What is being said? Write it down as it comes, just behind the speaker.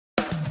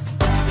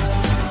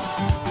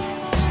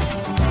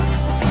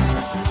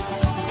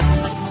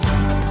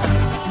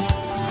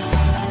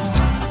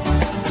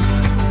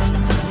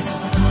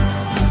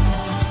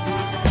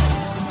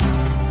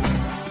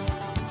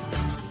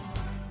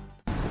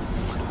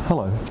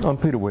Hello, I'm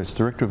Peter West,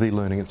 Director of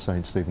E-Learning at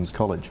St Stephen's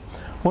College.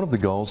 One of the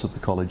goals of the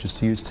college is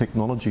to use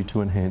technology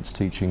to enhance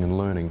teaching and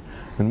learning,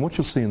 and what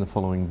you'll see in the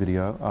following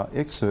video are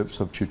excerpts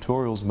of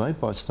tutorials made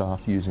by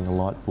staff using a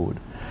Lightboard.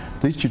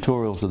 These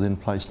tutorials are then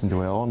placed into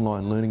our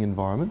online learning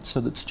environment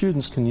so that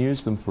students can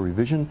use them for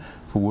revision,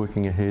 for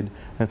working ahead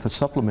and for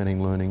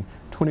supplementing learning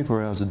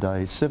 24 hours a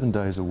day, 7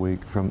 days a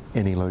week from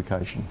any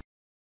location.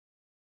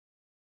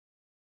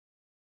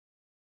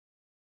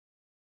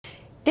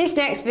 This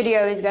next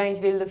video is going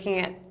to be looking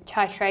at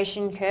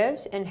titration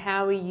curves and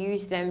how we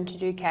use them to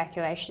do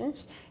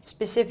calculations.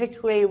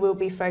 Specifically, we'll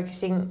be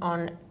focusing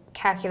on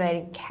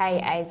calculating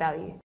Ka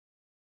value.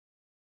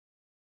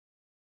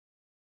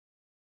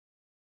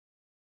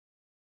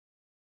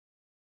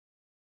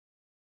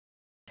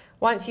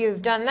 Once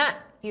you've done that,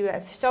 you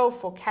have solved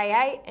for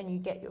Ka and you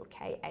get your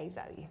Ka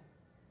value.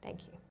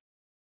 Thank you.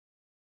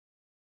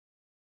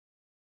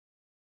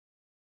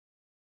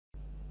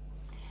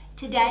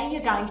 Today you're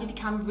going to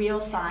become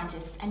real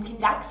scientists and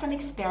conduct some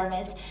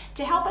experiments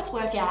to help us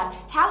work out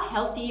how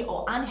healthy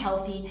or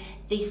unhealthy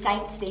the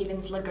St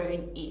Stephen's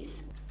Lagoon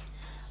is.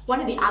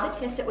 One of the other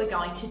tests that we're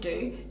going to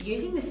do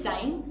using the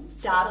same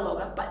data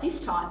logger but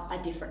this time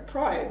a different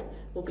probe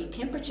will be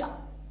temperature.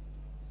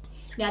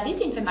 Now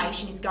this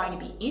information is going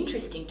to be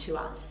interesting to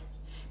us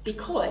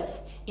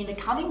because in the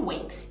coming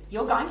weeks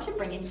you're going to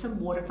bring in some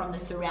water from the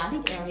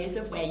surrounding areas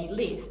of where you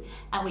live,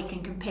 and we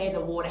can compare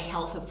the water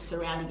health of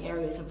surrounding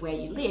areas of where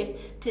you live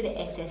to the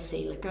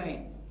SSC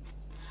Lagoon.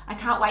 I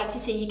can't wait to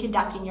see you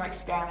conducting your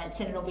experiments,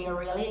 and it'll be a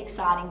really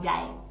exciting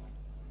day.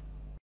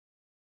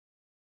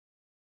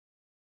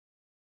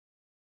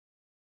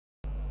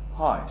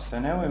 Hi, so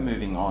now we're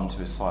moving on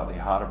to slightly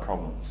harder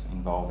problems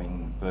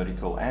involving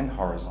vertical and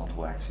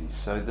horizontal axes.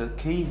 So the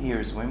key here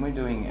is when we're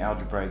doing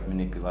algebraic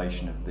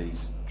manipulation of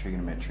these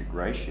trigonometric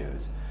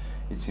ratios,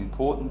 it's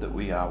important that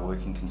we are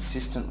working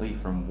consistently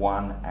from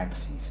one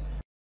axis.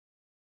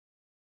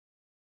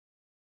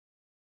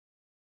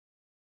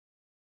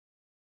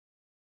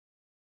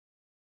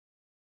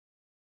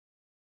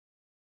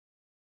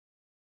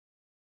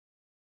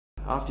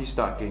 After you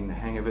start getting the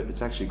hang of it,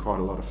 it's actually quite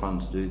a lot of fun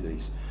to do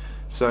these.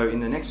 So in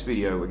the next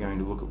video we're going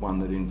to look at one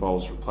that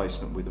involves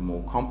replacement with a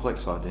more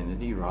complex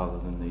identity rather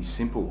than these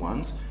simple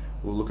ones.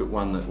 We'll look at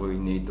one that we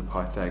need the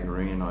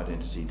Pythagorean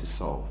identity to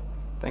solve.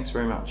 Thanks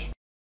very much.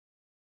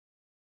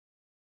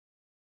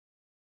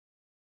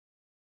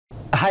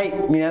 Hi,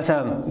 皆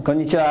さん、こん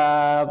にち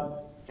は。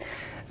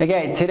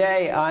Okay,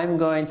 today I'm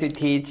going to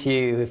teach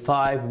you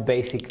 5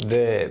 basic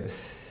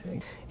verbs.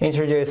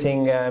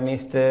 Introducing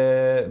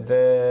Mr.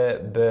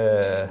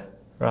 Verb.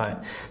 Right,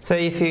 so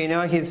if you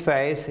know his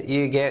face,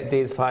 you get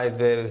these 5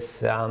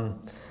 verbs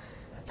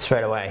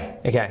straight away.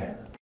 Okay.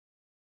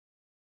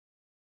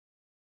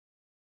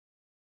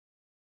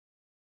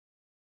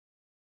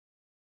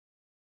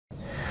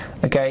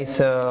 Okay,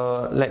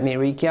 so let me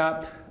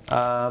recap.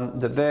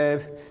 The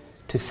verb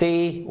to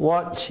see,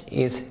 watch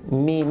is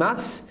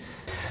mimasu.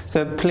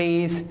 So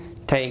please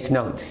take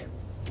note.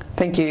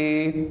 Thank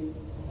you.